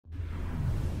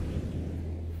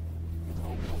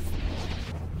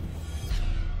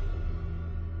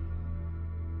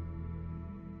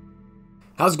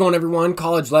How's it going, everyone?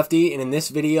 College Lefty, and in this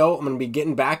video I'm going to be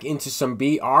getting back into some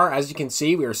BR. As you can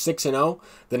see, we are 6-0.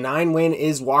 The 9-win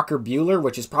is Walker Buehler,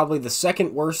 which is probably the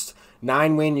second worst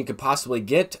 9-win you could possibly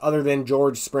get other than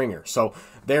George Springer. So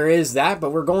there is that,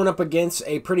 but we're going up against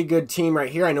a pretty good team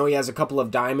right here. I know he has a couple of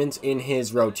diamonds in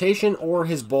his rotation or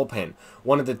his bullpen,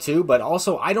 one of the two, but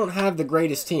also I don't have the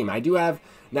greatest team. I do have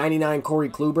 99 Corey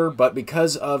Kluber, but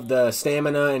because of the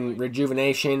stamina and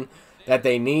rejuvenation that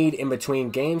they need in between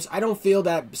games, I don't feel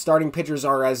that starting pitchers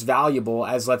are as valuable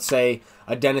as, let's say,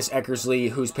 a Dennis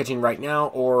Eckersley who's pitching right now,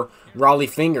 or Raleigh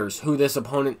Fingers, who this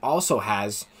opponent also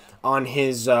has on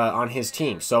his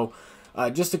team. So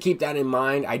just to keep that in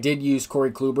mind, I did use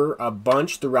Corey Kluber a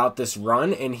bunch throughout this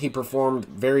run, and he performed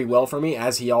very well for me,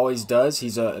 as he always does.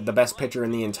 He's the best pitcher in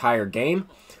the entire game.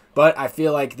 But I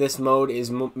feel like this mode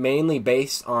is mainly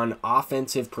based on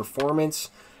offensive performance.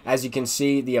 As you can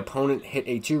see, the opponent hit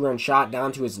a 2-run shot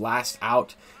down to his last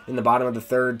out in the bottom of the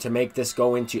third to make this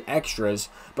go into extras.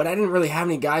 But I didn't really have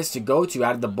any guys to go to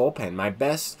out of the bullpen. My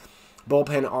best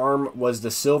bullpen arm was the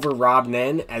Silver Rob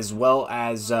Nen, as well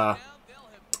as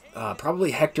probably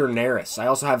Hector Neris. I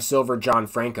also have Silver John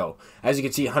Franco. As you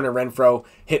can see, Hunter Renfroe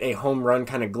hit a home run,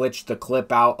 kind of glitched the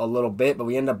clip out a little bit, but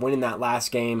we ended up winning that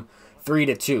last game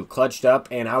 3-2, clutched up,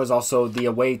 and I was also the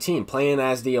away team, playing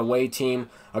as the away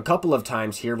team a couple of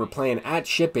times here. We're playing at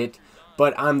Ship It,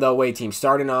 but I'm the away team.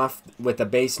 Starting off with a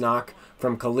base knock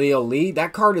from Khalil Lee.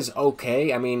 That card is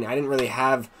okay. I mean, I didn't really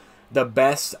have the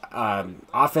best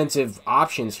offensive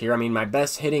options here. I mean, my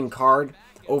best hitting card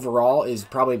overall is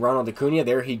probably Ronald Acuna.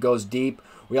 There he goes deep.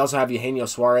 We also have Eugenio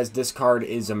Suarez. This card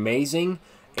is amazing.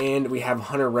 And we have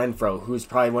Hunter Renfroe, who's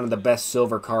probably one of the best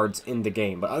silver cards in the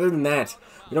game. But other than that,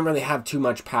 we don't really have too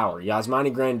much power.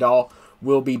 Yasmani Grandal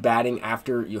will be batting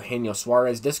after Eugenio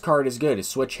Suarez. This card is good. A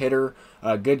switch hitter,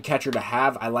 a good catcher to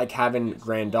have. I like having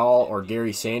Grandal or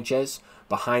Gary Sanchez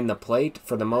behind the plate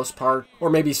for the most part. Or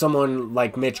maybe someone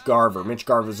like Mitch Garver. Mitch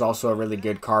Garver is also a really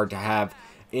good card to have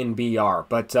in BR.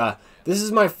 But this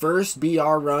is my first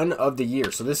BR run of the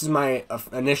year. So this is my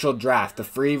initial draft, the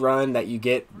free run that you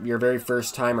get your very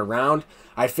first time around.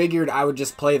 I figured I would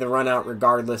just play the run out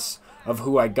regardless of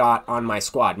who I got on my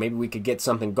squad. Maybe we could get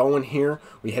something going here.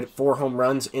 We hit 4 home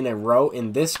runs in a row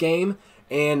in this game,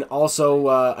 and also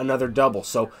another double.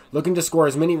 So looking to score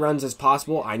as many runs as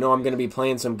possible. I know I'm going to be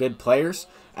playing some good players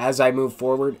as I move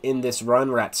forward in this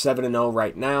run. We're at 7-0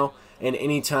 right now. And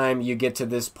anytime you get to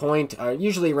this point,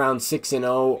 usually around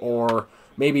 6-0 or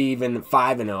maybe even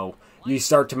 5-0, you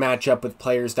start to match up with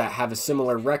players that have a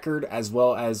similar record, as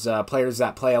well as players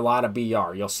that play a lot of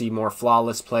BR. You'll see more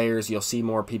flawless players. You'll see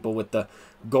more people with the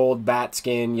gold bat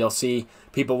skin. You'll see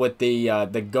people with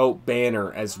the GOAT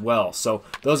banner as well. So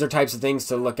those are types of things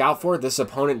to look out for. This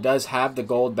opponent does have the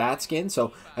gold bat skin,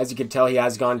 so as you can tell, he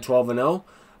has gone 12-0.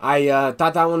 I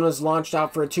thought that one was launched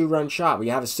out for a 2-run shot. We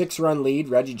have a 6-run lead.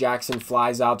 Reggie Jackson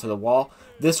flies out to the wall.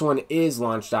 This one is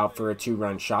launched out for a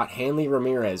 2-run shot. Hanley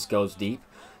Ramirez goes deep.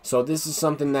 So this is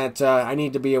something that I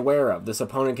need to be aware of. This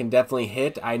opponent can definitely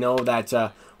hit. I know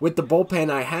that with the bullpen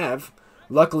I have,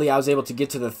 luckily I was able to get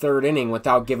to the 3rd inning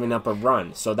without giving up a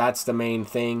run. So that's the main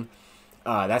thing.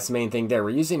 That's the main thing there.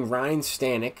 We're using Ryan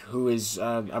Stanek, who is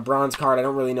a bronze card. I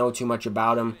don't really know too much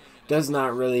about him. Does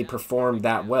not really perform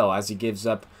that well, as he gives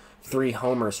up 3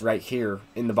 homers right here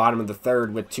in the bottom of the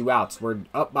 3rd with 2 outs. We're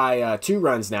up by 2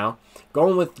 runs now.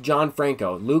 Going with John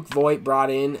Franco. Luke Voigt brought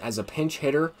in as a pinch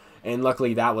hitter, and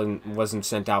luckily that one wasn't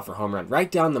sent out for home run.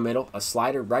 Right down the middle, a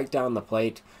slider right down the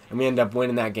plate, and we end up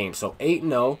winning that game. So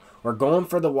 8-0. We're going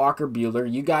for the Walker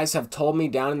Buehler. You guys have told me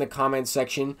down in the comments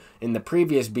section in the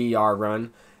previous BR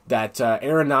run that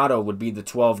Arenado would be the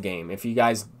 12 game. If you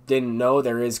guys didn't know,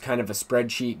 there is kind of a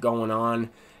spreadsheet going on,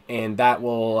 and that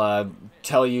will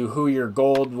tell you who your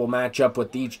gold will match up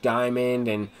with each diamond,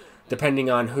 and depending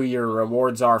on who your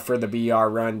rewards are for the BR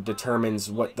run determines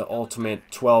what the ultimate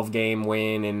 12 game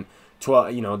win and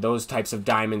 12, those types of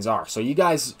diamonds are. So you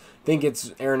guys think it's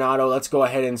Arenado. Let's go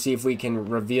ahead and see if we can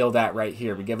reveal that right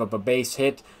here. We give up a base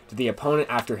hit to the opponent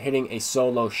after hitting a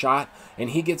solo shot,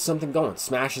 and he gets something going.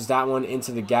 Smashes that one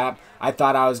into the gap. I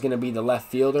thought I was going to be the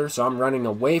left fielder, so I'm running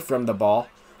away from the ball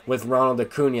with Ronald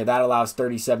Acuna. That allows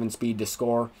 37 speed to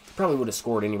score. Probably would have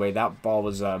scored anyway. That ball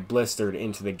was blistered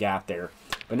into the gap there.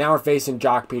 But now we're facing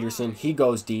Jock Peterson. He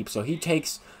goes deep, so he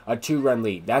takes a 2-run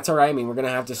lead. That's all right. I mean, we're going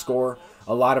to have to score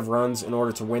a lot of runs in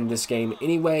order to win this game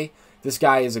anyway. This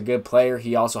guy is a good player.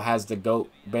 He also has the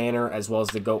GOAT banner as well as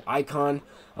the GOAT icon.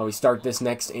 We start this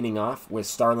next inning off with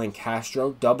Starlin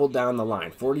Castro, double down the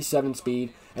line, 47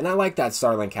 speed. And I like that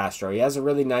Starlin Castro. He has a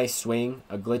really nice swing,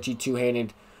 a glitchy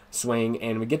two-handed swing,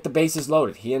 and we get the bases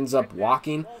loaded. He ends up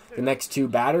walking the next 2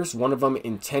 batters, one of them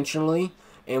intentionally,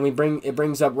 and it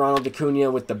brings up Ronald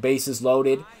Acuna with the bases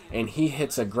loaded, and he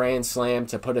hits a grand slam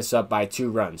to put us up by 2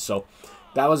 runs. So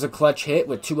that was a clutch hit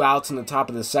with 2 outs in the top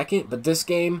of the second, but this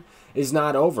game is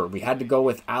not over. We had to go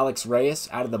with Alex Reyes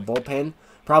out of the bullpen,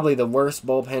 probably the worst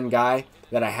bullpen guy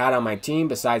that I had on my team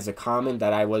besides the common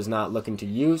that I was not looking to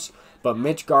use. But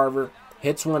Mitch Garver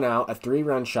hits one out, a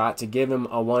 3-run shot to give him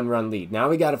a 1-run lead. Now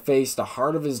we got to face the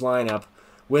heart of his lineup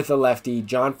with a lefty,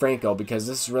 John Franco, because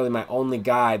this is really my only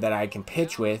guy that I can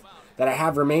pitch with that I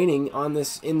have remaining in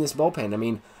this bullpen. I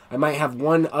mean, I might have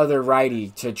one other righty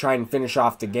to try and finish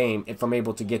off the game if I'm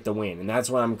able to get the win, and that's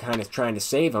what I'm kind of trying to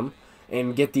save him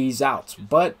and get these outs.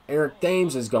 But Eric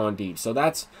Thames is going deep, so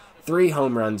that's 3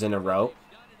 home runs in a row.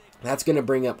 That's going to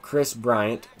bring up Chris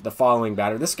Bryant, the following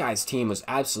batter. This guy's team was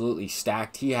absolutely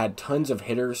stacked. He had tons of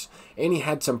hitters, and he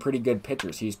had some pretty good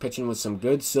pitchers. He's pitching with some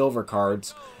good silver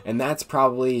cards, and that's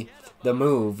probably the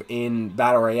move in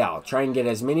Battle Royale. Try and get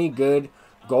as many good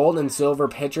gold and silver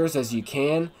pitchers as you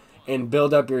can, and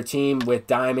build up your team with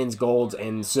diamonds, golds,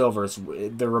 and silvers,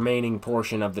 the remaining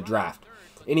portion of the draft.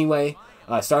 Anyway,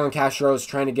 Starlin Castro is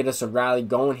trying to get us a rally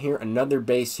going here. Another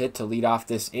base hit to lead off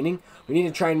this inning. We need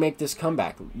to try and make this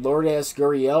comeback. Lourdes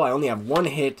Gurriel, I only have 1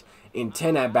 hit in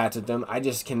 10 at-bats with them. I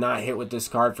just cannot hit with this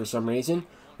card for some reason.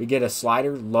 We get a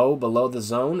slider low below the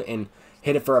zone and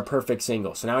hit it for a perfect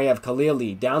single. So now we have Khalil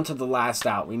Lee down to the last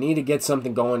out. We need to get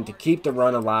something going to keep the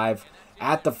run alive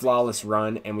at the flawless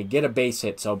run, and we get a base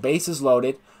hit. So bases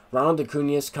loaded. Ronald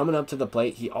Acuna is coming up to the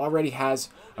plate. He already has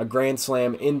a grand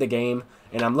slam in the game,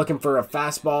 and I'm looking for a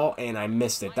fastball, and I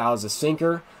missed it. That was a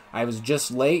sinker. I was just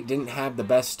late, didn't have the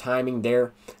best timing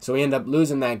there, so we end up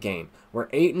losing that game. We're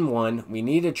 8-1. We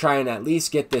need to try and at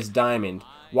least get this diamond,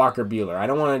 Walker Buehler. I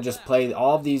don't want to just play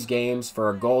all of these games for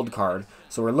a gold card,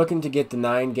 so we're looking to get the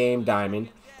 9-game diamond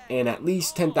and at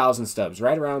least 10,000 stubs,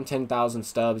 right around 10,000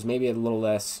 stubs, maybe a little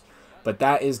less. But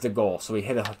that is the goal. So we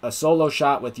hit a solo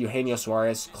shot with Eugenio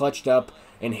Suarez, clutched up,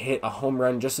 and hit a home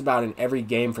run just about in every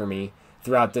game for me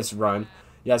throughout this run.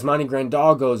 Yasmani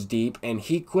Grandal goes deep, and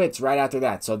he quits right after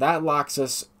that. So that locks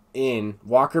us in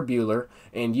Walker Buehler,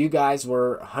 and you guys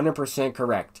were 100%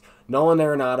 correct. Nolan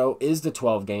Arenado is the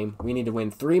 12 game. We need to win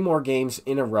 3 more games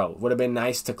in a row. Would have been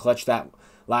nice to clutch that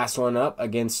last one up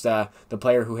against the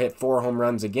player who hit 4 home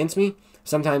runs against me.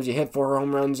 Sometimes you hit 4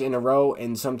 home runs in a row,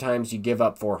 and sometimes you give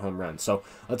up 4 home runs. So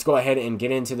let's go ahead and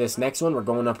get into this next one. We're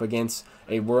going up against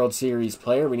a World Series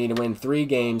player. We need to win 3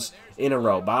 games in a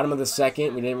row. Bottom of the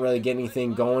second, we didn't really get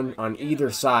anything going on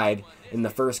either side in the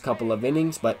first couple of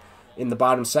innings, but in the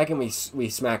bottom second, we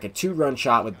smack a 2-run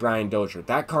shot with Brian Dozier.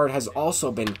 That card has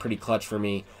also been pretty clutch for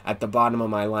me at the bottom of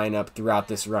my lineup throughout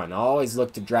this run. I always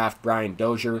look to draft Brian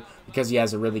Dozier because he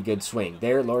has a really good swing.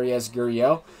 There, Lourdes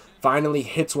Gurriel finally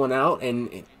hits one out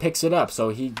and picks it up. So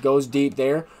he goes deep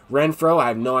there. Renfroe, I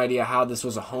have no idea how this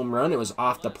was a home run. It was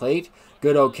off the plate.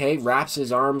 Good okay. Wraps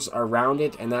his arms around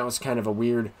it, and that was kind of a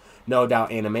weird, no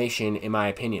doubt, animation in my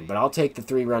opinion. But I'll take the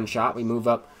 3-run shot. We move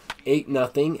up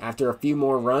 8-0. After a few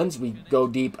more runs, we go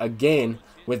deep again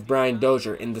with Brian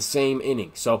Dozier in the same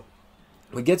inning. So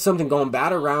we get something going,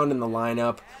 bat around in the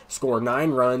lineup, score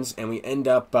 9 runs, and we end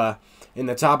up in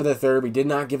the top of the third. We did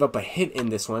not give up a hit in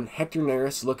this one. Hector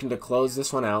Neris looking to close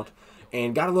this one out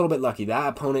and got a little bit lucky. That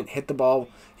opponent hit the ball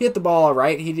all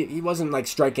right. He wasn't like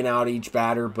striking out each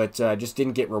batter, but just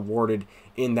didn't get rewarded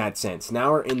in that sense.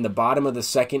 Now we're in the bottom of the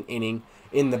second inning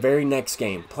in the very next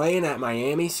game, playing at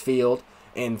Miami's field,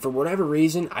 and for whatever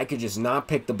reason, I could just not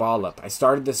pick the ball up. I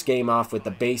started this game off with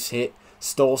a base hit,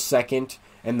 stole second,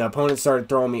 and the opponent started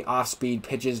throwing me off-speed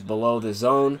pitches below the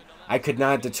zone. I could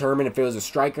not determine if it was a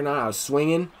strike or not. I was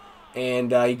swinging,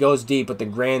 and he goes deep with the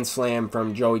grand slam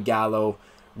from Joey Gallo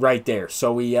right there.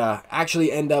 So we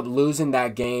actually end up losing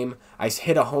that game. I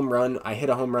hit a home run. I hit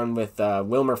a home run with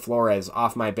Wilmer Flores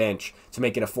off my bench to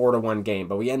make it a 4-1 game.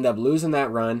 But we end up losing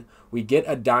that run. We get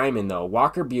a diamond, though.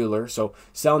 Walker Buehler. So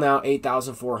sell now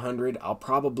 8,400. I'll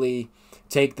probably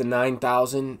take the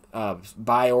 9,000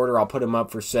 buy order. I'll put him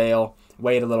up for sale.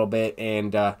 Wait a little bit,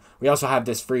 and we also have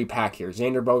this free pack here.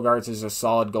 Xander Bogaerts is a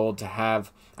solid gold to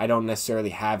have. I don't necessarily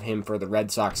have him for the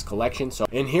Red Sox collection.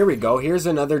 And here we go. Here's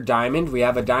another diamond. We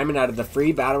have a diamond out of the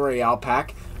free Battle Royale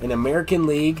pack, an American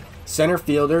League center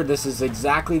fielder. This is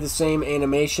exactly the same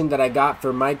animation that I got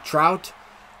for Mike Trout,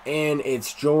 and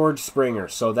it's George Springer.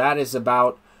 So that is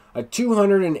about a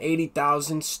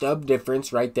 280,000 stub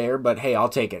difference right there, but hey, I'll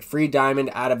take it. Free diamond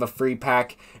out of a free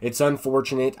pack. It's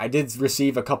unfortunate. I did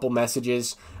receive a couple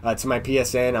messages to my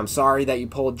PSN. I'm sorry that you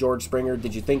pulled George Springer.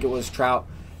 Did you think it was Trout?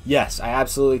 Yes, I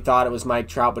absolutely thought it was Mike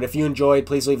Trout, but if you enjoyed,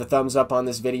 please leave a thumbs up on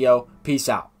this video. Peace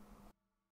out.